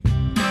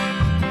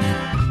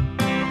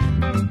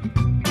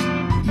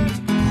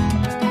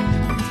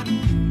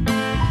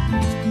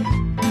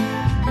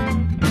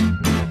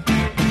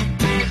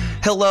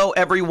Hello,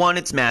 everyone.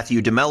 It's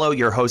Matthew DeMello,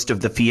 your host of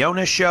The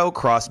Fiona Show,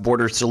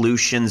 Cross-Border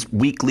Solutions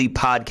weekly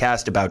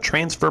podcast about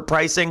transfer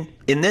pricing.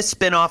 In this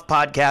spin-off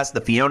podcast,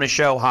 The Fiona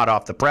Show, hot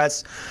off the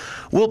press,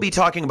 we'll be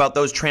talking about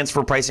those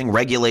transfer pricing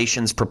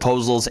regulations,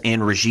 proposals,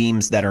 and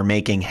regimes that are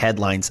making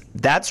headlines.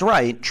 That's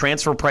right.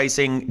 Transfer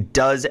pricing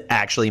does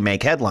actually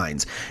make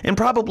headlines, and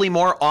probably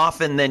more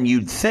often than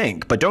you'd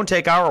think. But don't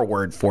take our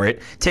word for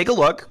it. Take a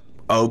look.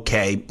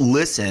 Okay,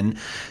 listen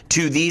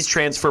to these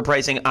transfer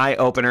pricing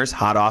eye-openers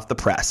hot off the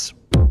press.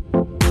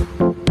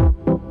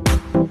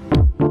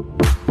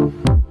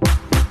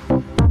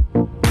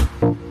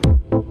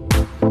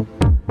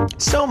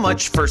 So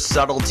much for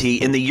subtlety.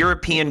 In the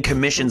European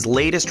Commission's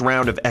latest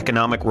round of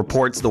economic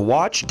reports, the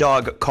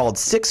watchdog called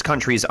 6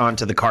 countries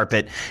onto the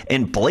carpet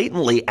and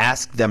blatantly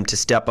asked them to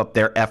step up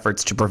their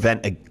efforts to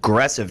prevent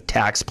aggressive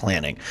tax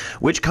planning.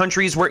 Which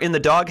countries were in the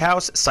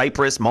doghouse?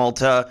 Cyprus,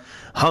 Malta,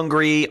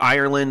 Hungary,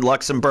 Ireland,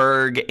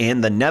 Luxembourg,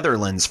 and the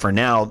Netherlands for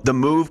now. The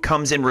move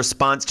comes in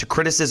response to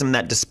criticism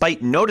that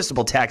despite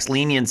noticeable tax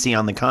leniency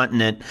on the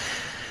continent,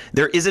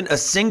 there isn't a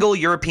single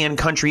European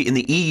country in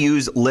the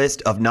EU's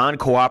list of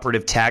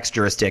non-cooperative tax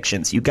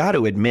jurisdictions. You got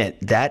to admit,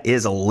 that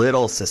is a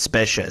little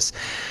suspicious.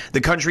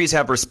 The countries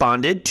have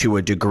responded to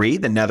a degree.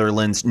 The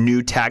Netherlands'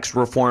 new tax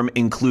reform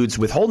includes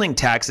withholding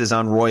taxes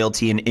on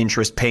royalty and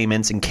interest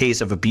payments in case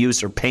of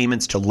abuse or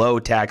payments to low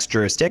tax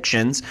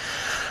jurisdictions.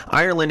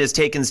 Ireland has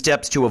taken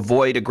steps to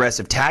avoid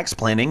aggressive tax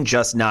planning,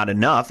 just not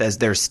enough, as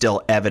there's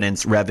still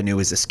evidence revenue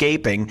is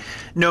escaping.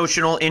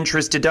 Notional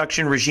interest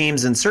deduction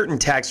regimes and certain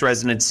tax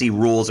residency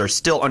rules are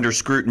still under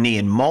scrutiny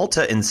in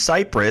Malta and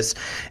Cyprus,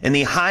 and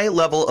the high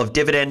level of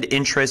dividend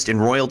interest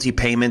and royalty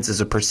payments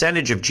as a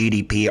percentage of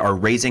GDP are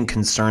raising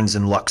concerns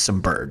in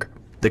Luxembourg.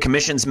 The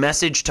Commission's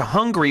message to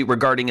Hungary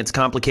regarding its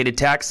complicated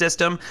tax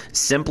system: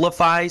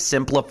 simplify,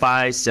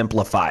 simplify,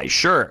 simplify.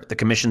 Sure, the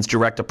Commission's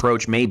direct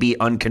approach may be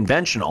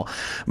unconventional,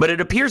 but it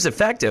appears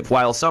effective.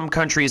 While some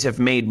countries have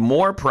made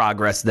more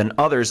progress than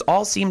others,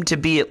 all seem to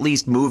be at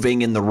least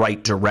moving in the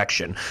right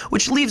direction,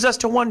 which leaves us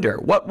to wonder,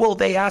 what will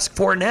they ask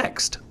for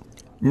next?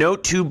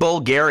 Note to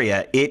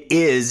Bulgaria, it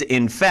is,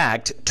 in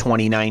fact,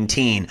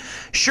 2019.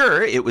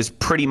 Sure, it was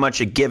pretty much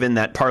a given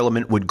that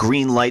Parliament would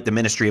greenlight the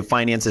Ministry of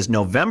Finance's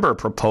November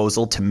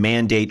proposal to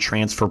mandate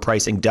transfer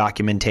pricing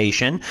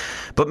documentation.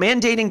 But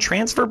mandating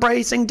transfer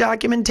pricing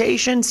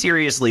documentation?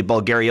 Seriously,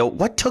 Bulgaria,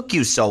 what took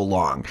you so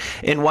long?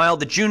 And while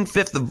the June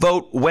 5th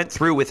vote went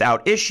through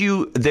without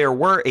issue, there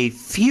were a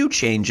few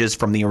changes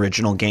from the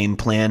original game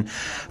plan.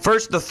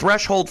 First, the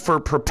threshold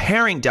for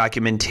preparing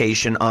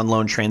documentation on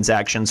loan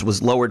transactions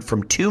was lowered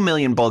from 2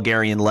 million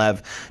Bulgarian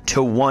lev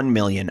to 1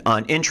 million.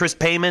 On interest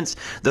payments,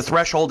 the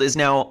threshold is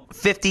now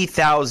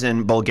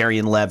 50,000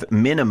 Bulgarian lev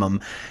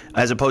minimum,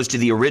 as opposed to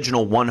the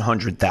original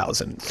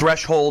 100,000.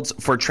 Thresholds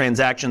for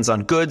transactions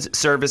on goods,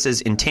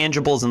 services,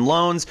 intangibles, and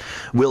loans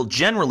will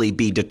generally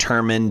be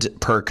determined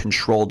per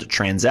controlled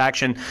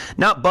transaction,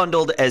 not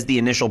bundled as the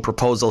initial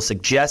proposal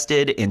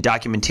suggested, and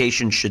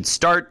documentation should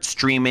start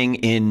streaming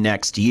in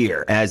next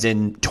year, as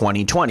in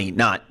 2020,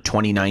 not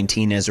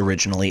 2019 as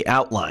originally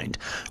outlined.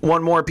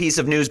 One more piece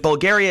of news: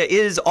 Bulgaria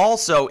is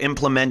also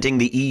implementing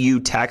the EU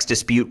Tax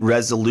Dispute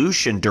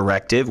Resolution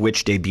Directive,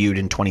 which debuted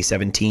in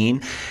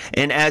 2017,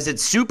 and as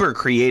its super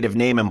creative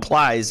name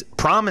implies,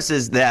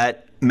 promises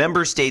that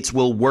member states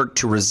will work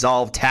to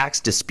resolve tax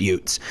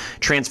disputes.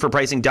 Transfer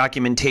pricing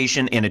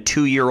documentation and a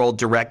 2-year-old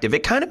directive.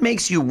 It kind of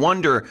makes you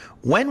wonder,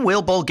 when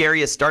will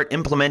Bulgaria start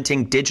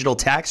implementing digital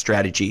tax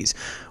strategies?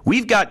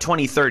 We've got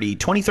 2030,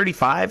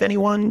 2035,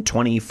 anyone?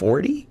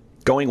 2040?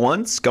 Going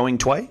once, going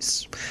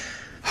twice?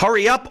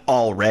 Hurry up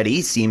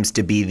already seems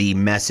to be the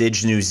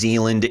message New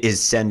Zealand is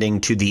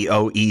sending to the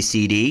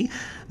OECD.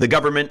 The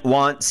government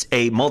wants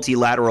a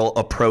multilateral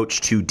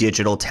approach to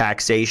digital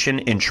taxation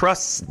and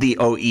trusts the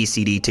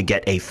OECD to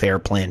get a fair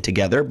plan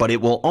together, but it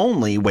will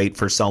only wait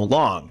for so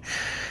long.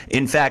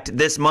 In fact,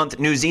 this month,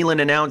 New Zealand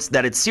announced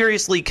that it's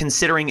seriously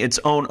considering its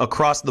own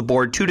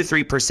across-the-board 2 to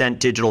 3%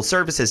 digital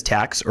services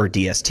tax, or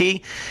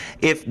DST,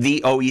 if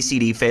the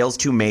OECD fails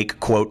to make,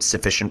 quote,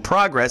 sufficient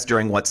progress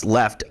during what's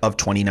left of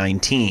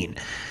 2019.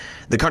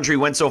 The country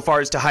went so far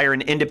as to hire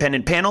an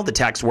independent panel, the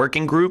Tax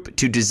Working Group,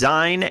 to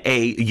design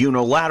a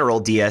unilateral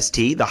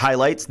DST. The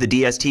highlights: the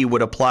DST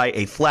would apply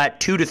a flat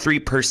 2 to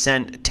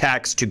 3%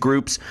 tax to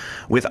groups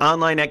with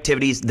online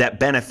activities that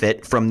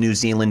benefit from New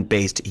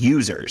Zealand-based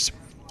users.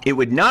 It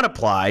would not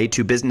apply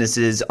to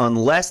businesses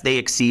unless they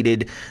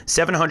exceeded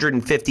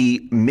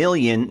 750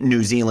 million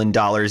New Zealand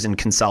dollars in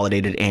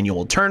consolidated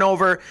annual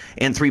turnover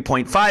and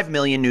 3.5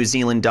 million New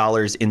Zealand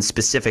dollars in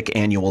specific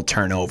annual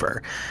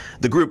turnover.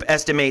 The group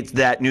estimates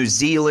that New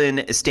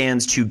Zealand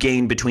stands to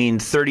gain between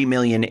 30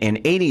 million and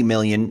 80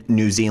 million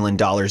New Zealand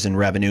dollars in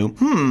revenue.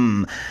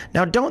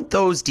 Now, don't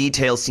those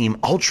details seem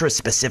ultra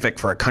specific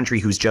for a country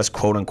who's just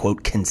quote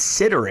unquote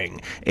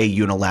considering a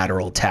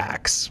unilateral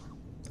tax?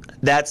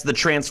 That's the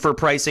transfer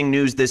pricing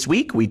news this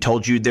week. We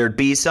told you there'd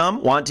be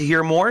some. Want to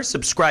hear more?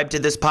 Subscribe to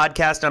this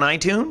podcast on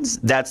iTunes.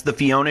 That's The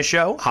Fiona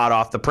Show, hot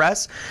off the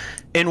press.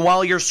 And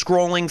while you're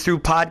scrolling through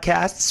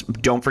podcasts,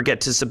 don't forget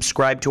to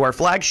subscribe to our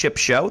flagship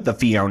show, The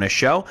Fiona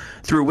Show,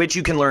 through which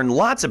you can learn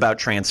lots about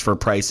transfer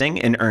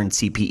pricing and earn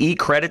CPE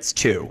credits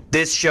too.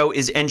 This show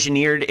is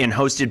engineered and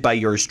hosted by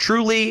yours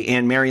truly,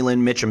 and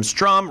Marilyn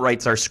Mitchum-Strom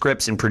writes our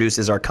scripts and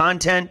produces our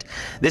content.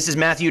 This is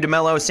Matthew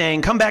DeMello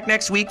saying come back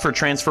next week for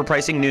transfer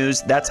pricing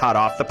news that's hot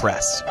off the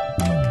press.